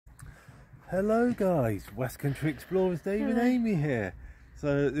Hello guys, West Country Explorers Dave and Amy here.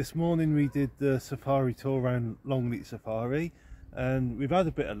 So this morning we did the safari tour around Longleat Safari and we've had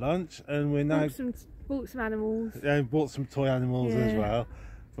a bit of lunch and we're now... Bought some animals. Yeah, bought some toy animals as well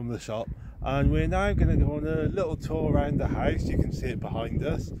from the shop. And we're now going to go on a little tour around the house. You can see it behind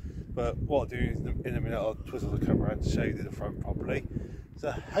us. But what I'll do is in a minute I'll twizzle the camera around to show you the front properly.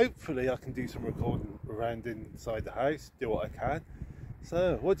 So hopefully I can do some recording around inside the house, do what I can.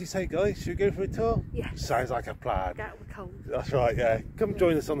 So, what do you say guys? Should we go for a tour? Yeah. Sounds like a plan. Get out of the cold. That's right, yeah. Come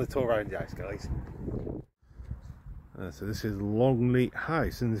join us on the tour around the house, guys. So this is Longleat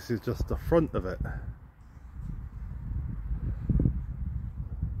House and this is just the front of it.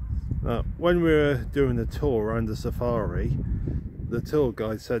 Now, when we were doing the tour around the safari, the tour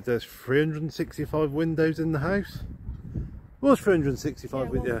guide said there's 365 windows in the house. Was 365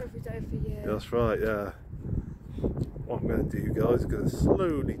 windows? Yeah. That's right, yeah. What I'm going to do, guys, is going to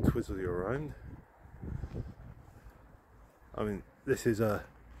slowly twizzle you around. I mean, this is a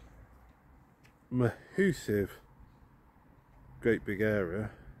massive, great big area.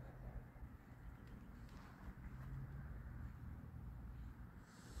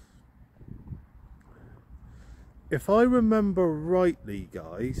 If I remember rightly,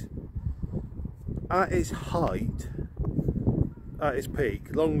 guys, at its height, at its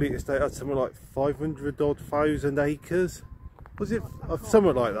peak, Longleat Estate had something like 500,000 acres. Was it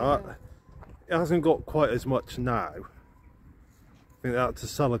something like that? It hasn't got quite as much now. I think they had to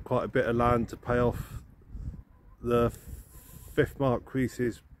sell quite a bit of land to pay off the 5th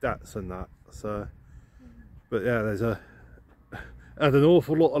Marquis's debts and that. So, but yeah, there's had an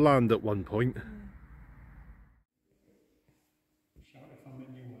awful lot of land at one point.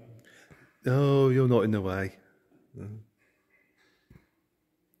 Oh, you're not in the way.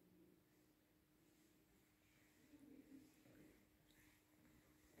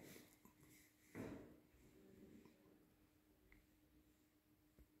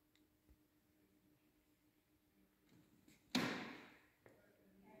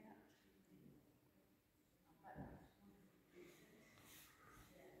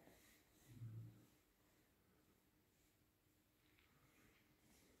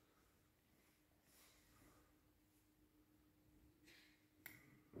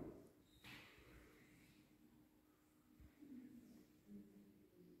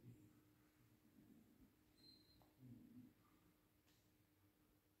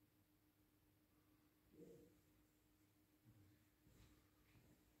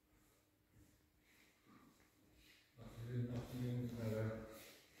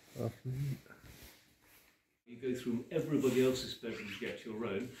 You go through everybody else's bedroom to get to your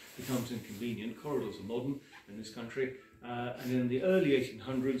own, becomes inconvenient. Corridors are modern in this country. And in the early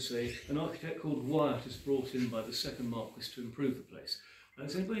 1800s, an architect called Wyatt is brought in by the 2nd Marquis to improve the place.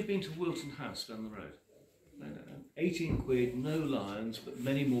 Has anybody been to Wilton House down the road? No. 18 quid, no lions, but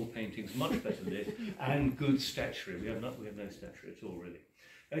many more paintings, much better lit, and good statuary. We have no statuary at all, really.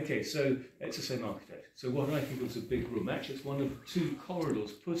 Okay, so it's the same architect. So what I think was a big room, actually it's one of 2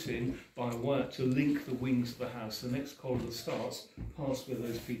 corridors put in by Wyatt to link the wings of the house. The next corridor starts past where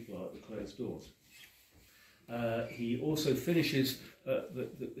those people are at the closed doors. He also finishes,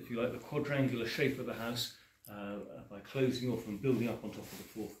 if you like, the quadrangular shape of the house by closing off and building up on top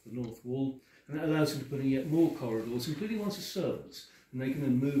of the north wall. And that allows him to put in yet more corridors, including ones for servants. And they can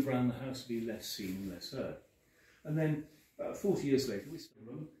then move around the house to be less seen and less heard. And then, about 40 years later, we see a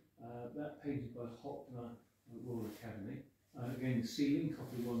room, that painted by Hopner at the Royal Academy. Again, the ceiling,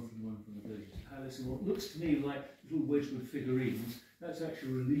 copied one from the Burgess Palace, and what looks to me like little Wedgwood figurines, that's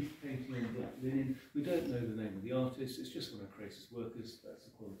actually a relief painting on black linen. We don't know the name of the artist, it's just one of Crace's workers, that's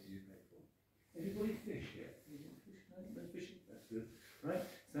the quality you pay for. Anybody fish yet? No fishing? That's good. Right,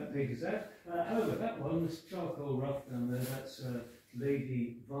 so that page is that. However, that one, this charcoal rough down there, that's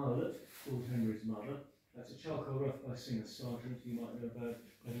Lady Violet, Lord Henry's mother. That's a charcoal rough by Singer Sargent, you might know about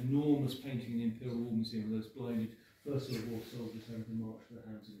an enormous painting in the Imperial War Museum of those blinded First World War soldiers having to march their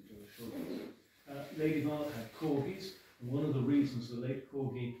hands in each other's shoulders. Lady Violet had corgis, and one of the reasons the late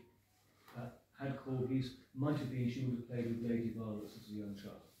corgi had corgis might have been she would have played with Lady Violet as a young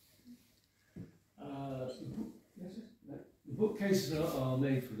child. The bookcases are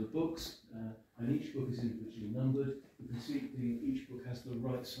made for the books, and each book is individually numbered. You can see each book has the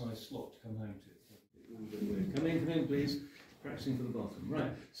right size slot to come home to. Come in, please. Practicing for the bathroom.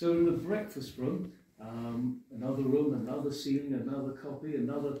 Right, so in the breakfast room, another ceiling, another copy,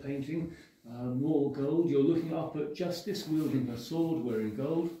 another painting, more gold. You're looking up at Justice wielding her sword, wearing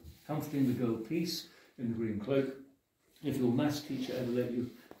gold, comforting the gold piece in the green cloak. If your maths teacher ever let you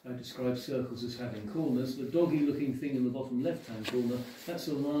describes circles as having corners. The doggy-looking thing in the bottom left-hand corner, that's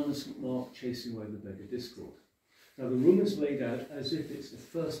Alanus Mark chasing away the beggar Discord. Now the room is laid out as if it's the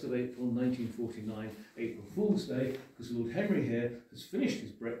 1st of April 1949, April Fool's Day, because Lord Henry here has finished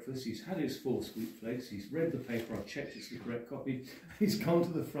his breakfast, he's had his 4 sweet flakes, he's read the paper, I've checked it's the correct copy, he's gone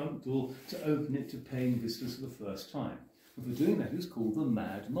to the front door to open it to paying visitors for the first time. And for doing that, he was called the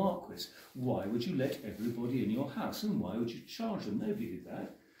Mad Marquis. Why would you let everybody in your house, and why would you charge them? Nobody did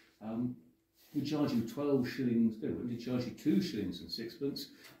that. He'd charge you 12 shillings, no, he'd charge you 2 shillings and 6pence,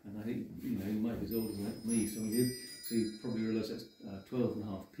 and I think, you know, you might be as old as me, some of you, so you probably realise that's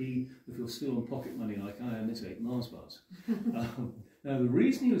 12.5p. If you're still on pocket money like I am, it's 8 Mars bars. Now the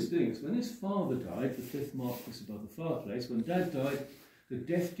reason he was doing it is when his father died, the 5th Marquis above the fireplace, when Dad died, the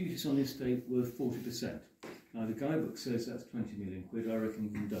death duties on his estate were 40%. Now the guidebook says that's 20 million quid, I reckon you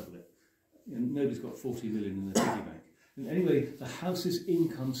can double it. And nobody's got 40 million in their piggy bank. And anyway, the house's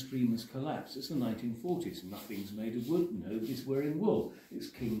income stream has collapsed. It's the 1940s. Nothing's made of wood. Nobody's wearing wool. It's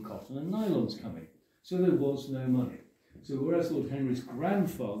king cotton and nylon's coming. So there was no money. So whereas Lord Henry's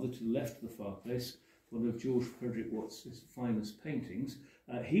grandfather to the left of the fireplace, one of George Frederick Watts's finest paintings,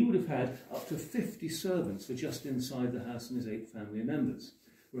 he would have had up to 50 servants for just inside the house and his 8 family members.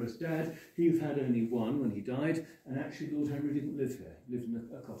 Whereas Dad, he had only 1 when he died, and actually Lord Henry didn't live here. He lived in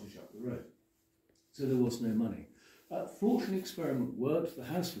a cottage up the road. So there was no money. Fortunately, the experiment worked, the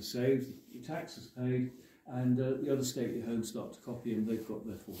house was saved, the tax was paid, and the other stately homes start to copy and they've got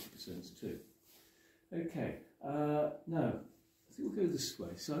their 40% too. Okay, now, I think we'll go this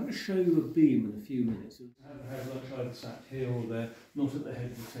way. So I'm going to show you a beam in a few minutes. Have I tried sat here or there, not at the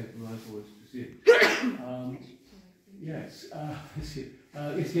head of the table, I've always presumed. Yes,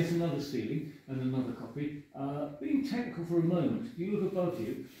 it's yet another ceiling and another copy. Being technical for a moment, if you look above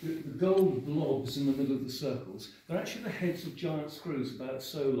you, the gold blobs in the middle of the circles, they're actually the heads of giant screws about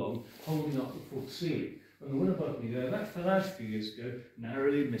so long, holding up the full ceiling. And the one above me there, that fell out a few years ago,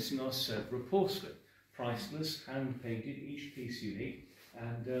 narrowly missing our Sevres porcelain. Priceless, hand-painted, each piece unique,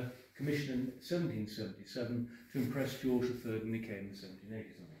 and commissioned in 1777 to impress George III when he came in 1780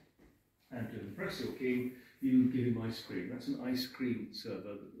 something. And to impress your king, you give him ice cream. That's an ice cream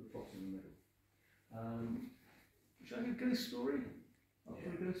server at the bottom in the middle. Should I do a ghost story? I'll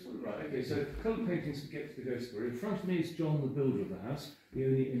put a ghost story. Right, okay, so colour paintings to get to the ghost story. In front of me is John, the builder of the house, the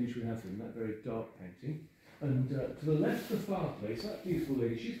only image we have of him, that very dark painting. And to the left of the fireplace, that beautiful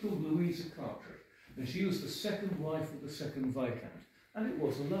lady, she's called Louisa Carteret. And she was the 2nd wife of the 2nd Viscount. And it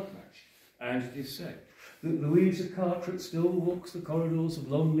was a love match. And it is said that Louisa Carteret still walks the corridors of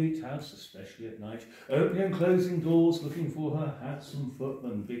Longleat House, especially at night, opening and closing doors looking for her handsome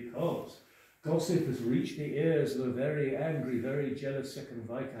footman, because gossip has reached the ears of a very angry, very jealous 2nd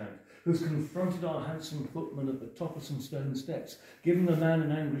Viscount, who's confronted our handsome footman at the top of some stone steps, giving the man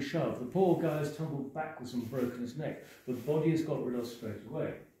an angry shove. The poor guy has tumbled backwards and broken his neck. The body has got rid of straight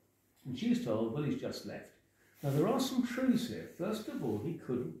away. And she's told, well, he's just left. Now, there are some truths here. First of all, he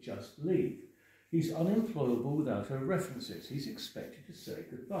couldn't just leave. He's unemployable without her references. He's expected to say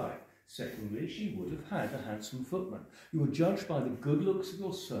goodbye. Secondly, she would have had a handsome footman. You are judged by the good looks of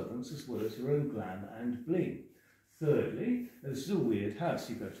your servants as well as your own glam and bling. Thirdly, this is a weird house.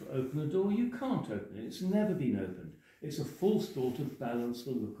 You go to open a door, you can't open it. It's never been opened. It's a false door to balance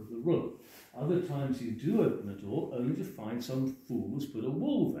the look of the room. Other times you do open a door only to find some fool has put a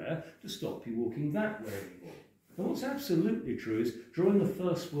wall there to stop you walking that way anymore. And what's absolutely true is during the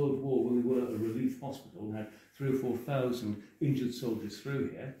First World War, when we were a relief hospital and had 3,000 or 4,000 injured soldiers through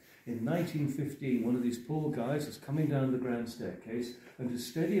here, in 1915 one of these poor guys was coming down the grand staircase, and to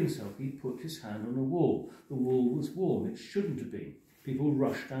steady himself he put his hand on a wall. The wall was warm, it shouldn't have been. People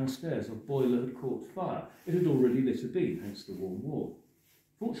rushed downstairs, a boiler had caught fire. It had already lit a beam, hence the warm wall.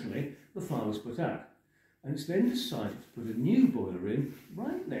 Fortunately, the fire was put out, and it's then decided to put a new boiler in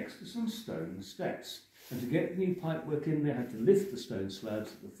right next to some stone steps. And to get the new pipework in, they had to lift the stone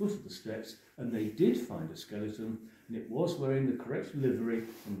slabs at the foot of the steps, and they did find a skeleton, and it was wearing the correct livery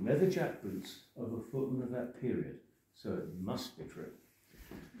and leather jack boots of a footman of that period. So it must be true.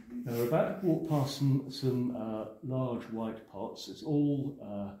 Now we're about to walk past some large white pots. It's all,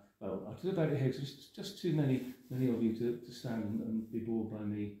 well, I did about it here, it's just too many of you to stand and be bored by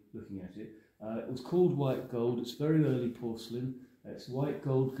me looking at it. It was called white gold. It's very early porcelain. It's white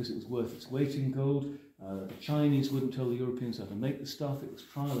gold because it was worth its weight in gold. The Chinese wouldn't tell the Europeans how to make the stuff. It was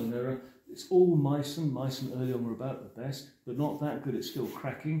trial and error. It's all Meissen. Meissen early on were about the best, but not that good. It's still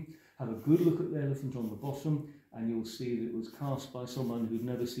cracking. Have a good look at the elephant on the bottom, and you'll see that it was cast by someone who'd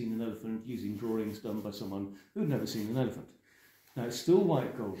never seen an elephant using drawings done by someone who'd never seen an elephant. Now, it's still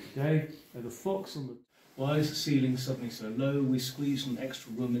white gold today. The fox on the... Why is the ceiling suddenly so low? We squeezed an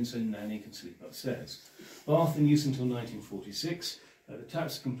extra room in so Nanny can sleep upstairs. Bath in use until 1946. The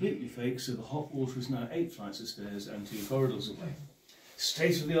taps are completely fake, so the hot water is now 8 flights of stairs and 2 corridors away.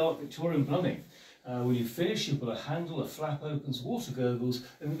 State-of-the-art Victorian plumbing. When you finish, you've got a handle, a flap opens, water gurgles,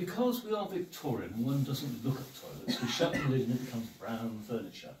 and because we are Victorian and one doesn't look at toilets, we shut the lid and it becomes brown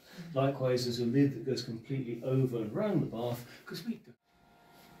furniture. Likewise, there's a lid that goes completely over and around the bath, because we do.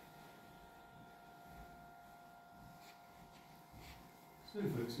 So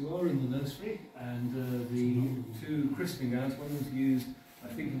folks, you are in the nursery, and the 2 christening gowns, one was used, I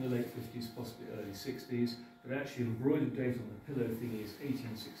think, in the late 50s, possibly early 60s, but actually embroidered date on the pillow thingy is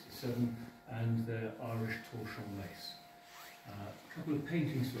 1867, and they're Irish torchon lace. A couple of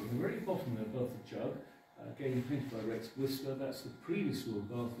paintings from the very bottom there above the jug, again painted by Rex Whistler. That's the previous Lord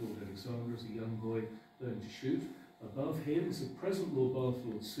Bath, Lord Alexander, as a young boy learning to shoot. Above him is the present Lord Bath,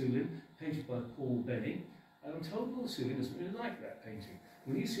 Lord Sulin, painted by Paul Benny. And I'm told Lord Sulin doesn't really like that painting.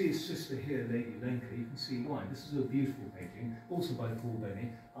 When you see his sister here, Lady Lenka, you can see why. This is a beautiful painting, also by Paul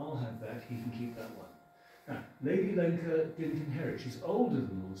Benny. I'll have that, he can keep that one. Now, Lady Lenka didn't inherit. She's older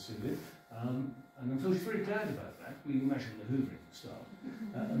than Lord Sulin, and I'm told she's very glad about that. We imagine the hoovering for start.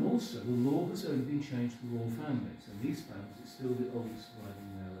 And also, the law has only been changed to royal families, and these families are still the oldest surviving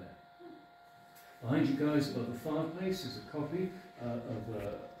male heir. Behind you guys, above the fireplace, is a copy of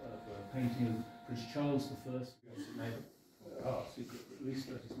a painting of Prince Charles I. Secret for at least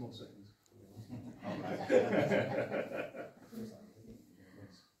 30 small seconds.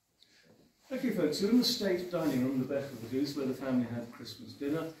 Okay folks, so in the state dining room, the better of the is where the family had Christmas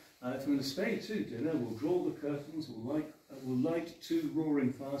dinner. If we're going to stay to dinner, we'll draw the curtains, we'll light 2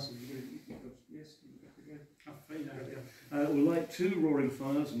 roaring fires. Yes, we'll light 2 roaring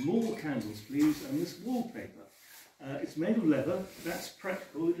fires, more candles please, and this wallpaper. It's made of leather, that's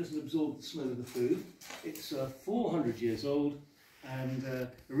practical, it doesn't absorb the smell of the food. It's 400 years old, and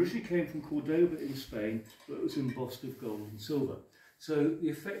originally came from Cordoba in Spain, but it was embossed with gold and silver. So the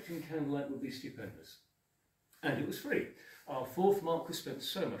effect in candlelight would be stupendous. And it was free. Our 4th Marquis spent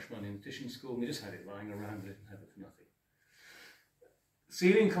so much money in the Titian School, and we just had it lying around, and have it for nothing.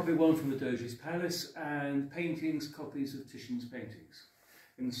 Ceiling, copy 1 from the Doge's Palace, and paintings, copies of Titian's paintings.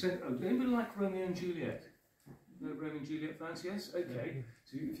 In the centre, oh, anybody like Romeo and Juliet? No Romeo and Juliet fans? Yes? Okay.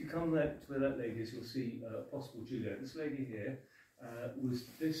 So if you come there to where that lady is, you'll see possible Juliet. This lady here was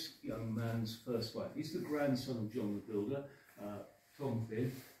this young man's first wife. He's the grandson of John the Builder, Tom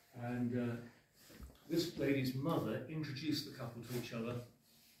Finn, and this lady's mother introduced the couple to each other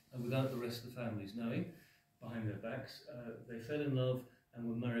without the rest of the families knowing, behind their backs. They fell in love and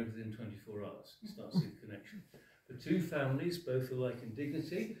were married within 24 hours. Starts the connection. The 2 families, both alike in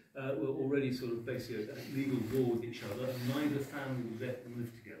dignity, were already sort of basically at legal war with each other, and neither family would let them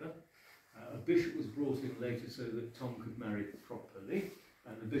live together. A bishop was brought in later so that Tom could marry properly,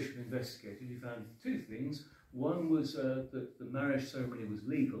 and the bishop investigated. He found 2 things. One was that the marriage ceremony was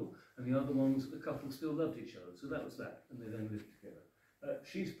legal, and the other one was that the couple still loved each other. So that was that, and they then lived together.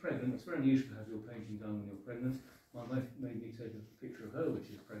 She's pregnant. It's very unusual to have your painting done when you're pregnant. My wife made me take a picture of her when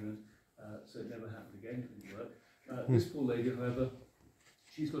she was pregnant, so it never happened again. It didn't work. This poor lady, however,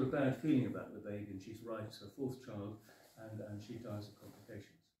 she's got a bad feeling about the baby, and she's right. It's her 4th child, and she dies of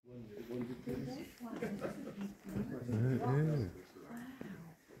complications.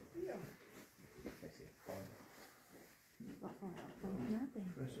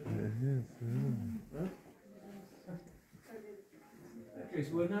 Okay, so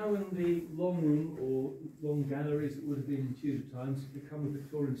we're now in the long room, or long galleries that would have been in Tudor times. It's become a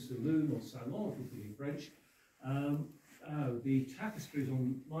Victorian saloon, or salon, if we're being French. The tapestries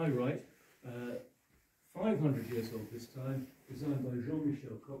on my right, 500 years old this time, designed by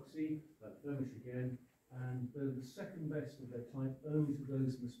Jean-Michel Coxey, Flemish again, and they're the second best of their type, only to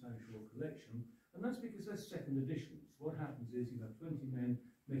those in the Spanish Royal Collection, and that's because they're second editions. What happens is you have 20 men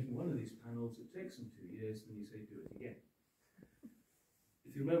making one of these panels, it takes them 2 years, then you say do it again.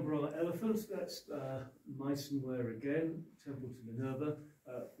 If you remember our elephants, that's Meisenware again, Temple to Minerva.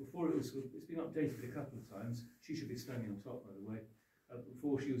 Before it's been updated a couple of times. She should be standing on top, by the way.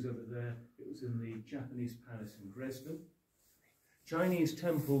 Before she was over there, it was in the Japanese palace in Dresden. Chinese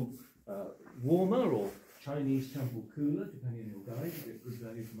temple warmer, or Chinese temple cooler, depending on your guide. You get good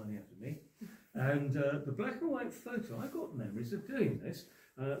value for money out of me. And the black and white photo, I've got memories of doing this.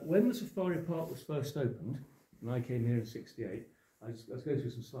 When the safari park was first opened, and I came here in '68, I was going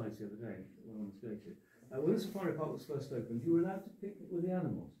through some slides the other day when I was going to. When the safari park was first opened, you were allowed to picnic with the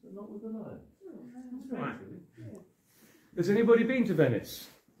animals, but not with the lion. That's right, really. Yeah. Has anybody been to Venice?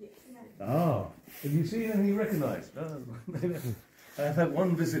 Yes. Ah, have you seen anything you recognise? No. I've had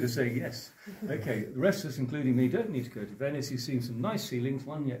one visitor say yes. Okay, the rest of us, including me, don't need to go to Venice. You've seen some nice ceilings,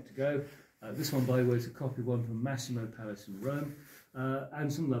 one yet to go. This one, by the way, is a copy of one from Massimo Palace in Rome,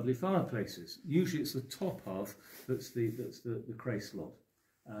 and some lovely fireplaces. Usually it's the top half that's the Crace lot,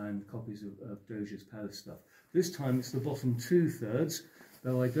 and copies of Doge's palace stuff. This time it's the bottom 2/3,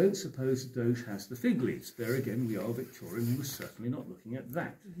 though I don't suppose the Doge has the fig leaves. There again, we are Victorian, and we're certainly not looking at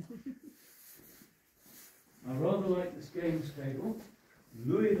that. I rather like this games table.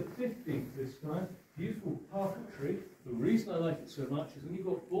 Louis XV this time. Beautiful parquetry. The reason I like it so much is when you've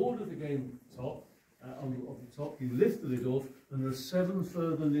got board of the game top, on the top, you lift the lid off, and there are 7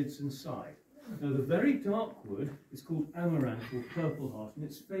 further lids inside. Now the very dark wood is called amaranth or purple heart, and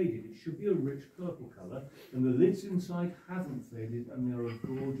it's faded. It should be a rich purple colour, and the lids inside haven't faded, and they are a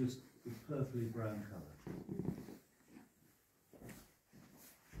gorgeous purpley brown colour.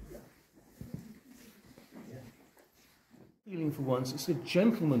 Feeling for once, it's a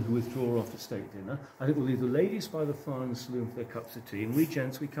gentleman who withdraw after state dinner. I think we'll leave the ladies by the fire in the saloon for their cups of tea, and we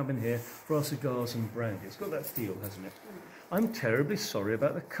gents, we come in here for our cigars and brandy. It's got that feel, hasn't it? I'm terribly sorry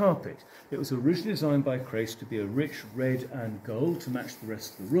about the carpet. It was originally designed by Crace to be a rich red and gold to match the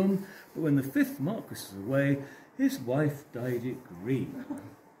rest of the room, but when the 5th Marquis is away, his wife dyed it green.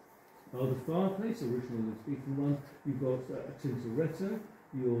 Well, the fireplace, originally the speaking one, you've got a Tintoretto.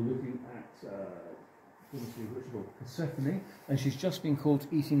 You're looking at Persephone, and she's just been caught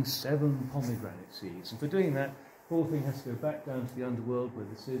eating 7 pomegranate seeds. And for doing that, poor thing has to go back down to the underworld where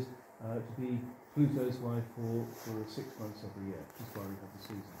this is, to be Pluto's wife for 6 months every year. Just why we have the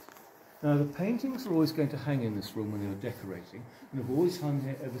seasons. Now the paintings are always going to hang in this room when you're decorating, and have always hung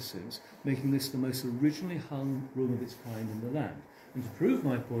here ever since, making this the most originally hung room of its kind in the land. And to prove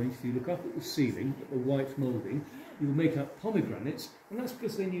my point, if you look up at the ceiling, at the white moulding, you will make up pomegranates, and that's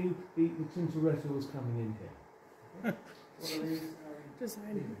because they knew the Tintoretto was coming in here.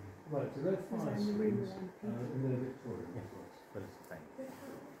 Designing. Right, so they're fire screens, and they're Victorian, of course, but it's the same.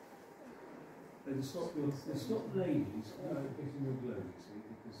 And stop ladies getting your glow, you see,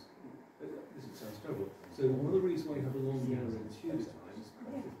 because this sounds terrible. So one of the reasons why you have a long gallery in Tudor times,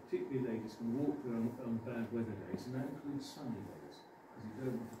 particularly ladies can walk around on bad weather days, and that includes sunny days, because you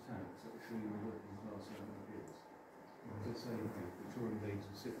don't want to tan, so it'll show you the working class out in the fields. As I say, Victorian ladies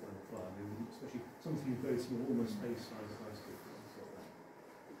would sit by the fire, they would, especially something very small, almost face-size ice cream.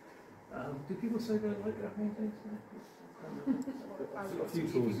 Do people say they like their paintings? A few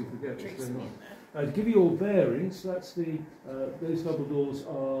tours you forget what's going on. To give you all bearings, that's the those double doors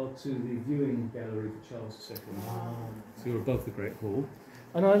are to the viewing gallery for Charles II. So you're above the Great Hall.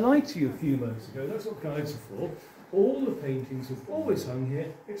 And I lied to you a few moments ago, that's what guides are for. All the paintings have always hung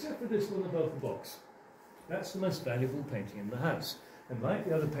here, except for this one above the box. That's the most valuable painting in the house. And like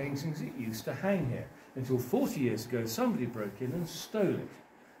the other paintings, it used to hang here, until 40 years ago somebody broke in and stole it.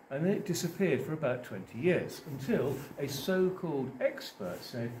 And then it disappeared for about 20 years, until a so-called expert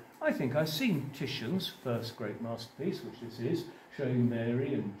said, I think I've seen Titian's first great masterpiece, which this is, showing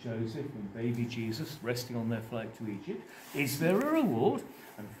Mary and Joseph and baby Jesus resting on their flight to Egypt. Is there a reward?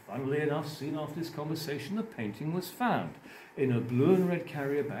 And funnily enough, soon after this conversation, the painting was found in a blue and red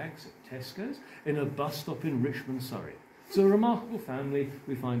carrier bags at Tesco's, in a bus stop in Richmond, Surrey. It's a remarkable family.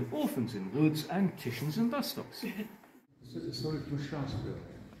 We find orphans in woods and Titians in bus stops. It's a story from Shakespeare.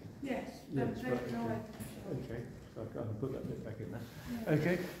 Yes, Yes, that's right, right. Okay, so I can put that bit back in there.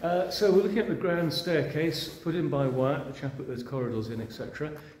 Okay, so we're looking at the grand staircase put in by Wyatt, the chap put those corridors in,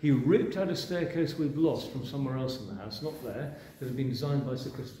 etc. He ripped out a staircase we'd lost from somewhere else in the house, not there. It had been designed by Sir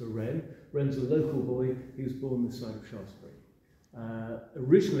Christopher Wren. Wren's a local boy. He was born this side of Shaftesbury.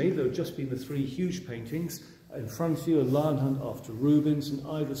 Originally, there had just been the 3 huge paintings. In front of you, a lion hunt after Rubens, and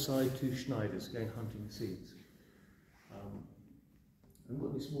either side 2 Schneiders, again hunting scenes. I've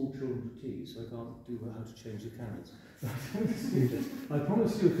got these small children to tease, so I can't do how to change the cameras. I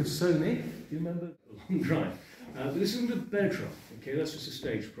promised you a Cassoni. Do you remember? A long drive. But this isn't a bedroom, okay? That's just a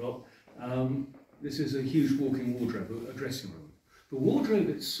stage prop. This is a huge walk-in wardrobe, a dressing room. The wardrobe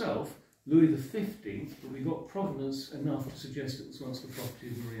itself, Louis XV, but we got provenance enough to suggest it was once the property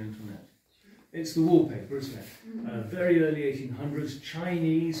of Marie Antoinette. It's the wallpaper, isn't it? Very early 1800s,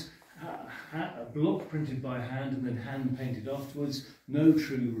 Chinese, a block printed by hand and then hand painted afterwards. No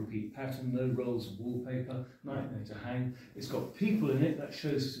true repeat pattern, no rolls of wallpaper, nightmare to hang. It's got people in it, that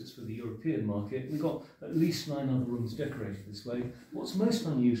shows us it's for the European market. We've got at least 9 other rooms decorated this way. What's most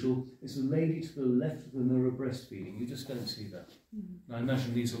unusual is the lady to the left of the mirror breastfeeding. You just don't see that. I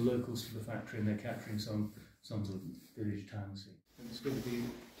imagine these are locals to the factory and they're capturing some sort of village town scene. And it's going to be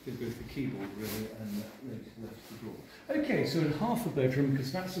Go to the keyboard really and left the drawer. Okay, so in half a bedroom,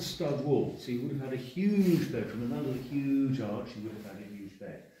 because that's a stud wall, so you would have had a huge bedroom, and under the huge arch you would have had a huge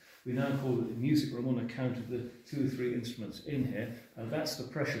bed. We now call it the music room on account of the 2 or 3 instruments in here, and that's the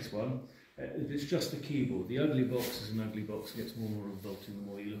precious one. It's just the keyboard. The ugly box is an ugly box, it gets more and more revolting the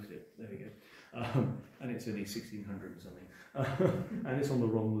more you look at it. There we go. And it's only 1600 or something. And it's on the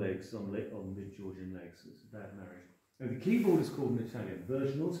wrong legs, on mid-Georgian legs, so it's a bad marriage. Now, the keyboard is called an Italian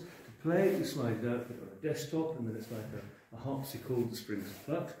virginals. To play it, you slide it out, put it on a desktop, and then it's like a harpsichord, the strings are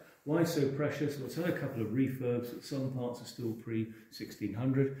plucked. Why so precious? Well, it's had a couple of refurbs, but some parts are still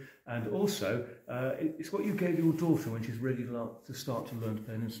pre-1600. And also, it's what you gave your daughter when she's ready to start to learn to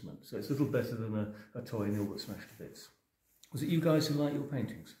play an instrument. So it's a little better than a toy and all got smashed to bits. Was it you guys who like your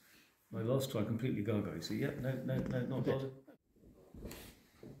paintings? My last try completely gaga, you see. Yep, no, not bothered.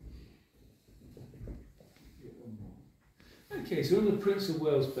 Okay, so in the Prince of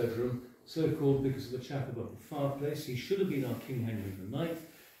Wales' bedroom, so-called because of the chap above the fireplace, he should have been our King Henry IX.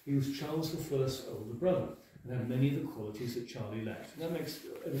 He was Charles I's older brother, and had many of the qualities that Charlie lacked. And that makes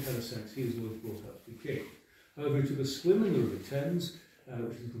every kind of sense. He was always brought up to be king. However, he took a swim in the River Thames,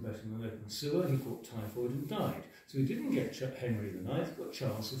 which is a little better than an open sewer. He caught typhoid and died. So he didn't get Henry IX, but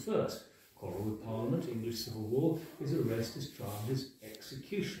Charles I. Quarrel with Parliament, English Civil War, his arrest, his trial, his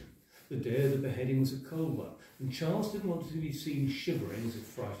execution. The day of the beheading was a cold one, and Charles didn't want to be seen shivering as if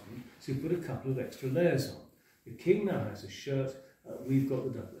frightened, so he put a couple of extra layers on. The king now has his shirt, we've got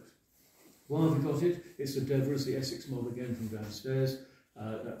the doublet. Why have we got it? It's the Devereux, the Essex mob again from downstairs,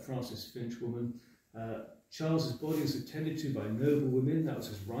 that Frances Finch woman. Charles's body was attended to by noble women, that was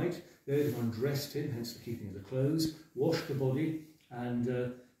his right. They'd have undressed him, hence the keeping of the clothes, washed the body,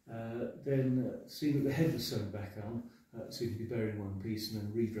 and then seen that the head was sewn back on, so he could be buried in one piece, and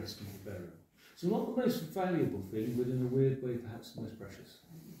then redressed him for burial. So not the most valuable thing, but in a weird way perhaps the most precious.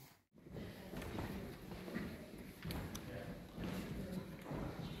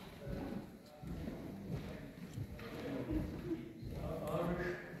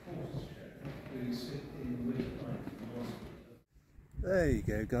 There you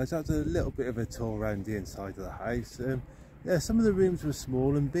go, guys. That's a little bit of a tour around the inside of the house. Yeah, some of the rooms were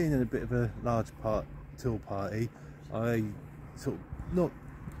small, and being in a bit of a large tour party, I sort of not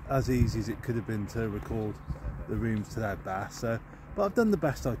as easy as it could have been to record the rooms to their best. But I've done the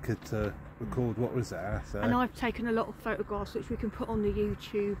best I could to record what was there. So. And I've taken a lot of photographs which we can put on the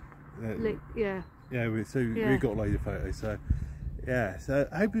YouTube. Yeah. Yeah, we got a load of photos. So yeah, so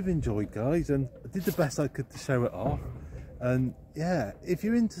I hope you've enjoyed, guys, and I did the best I could to show it off. And yeah, if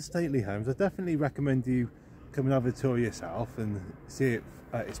you're into stately homes, I definitely recommend you come and have a tour yourself and see it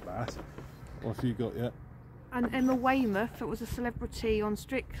at its best. What have you got yet? And Emma Weymouth, that was a celebrity on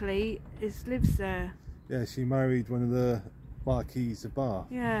Strictly, lives there. Yeah, she married one of the Marquis of Bath.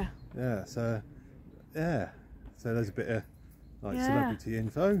 Yeah. Yeah, so there's a bit of celebrity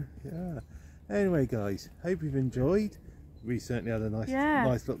info. Yeah. Anyway, guys, hope you've enjoyed. We certainly had a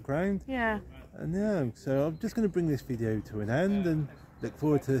nice look round. Yeah. And yeah, so I'm just going to bring this video to an end and look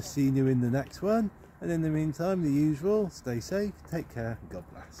forward to seeing you in the next one. And in the meantime, the usual, stay safe, take care, God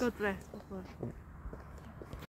bless. God bless. God bless.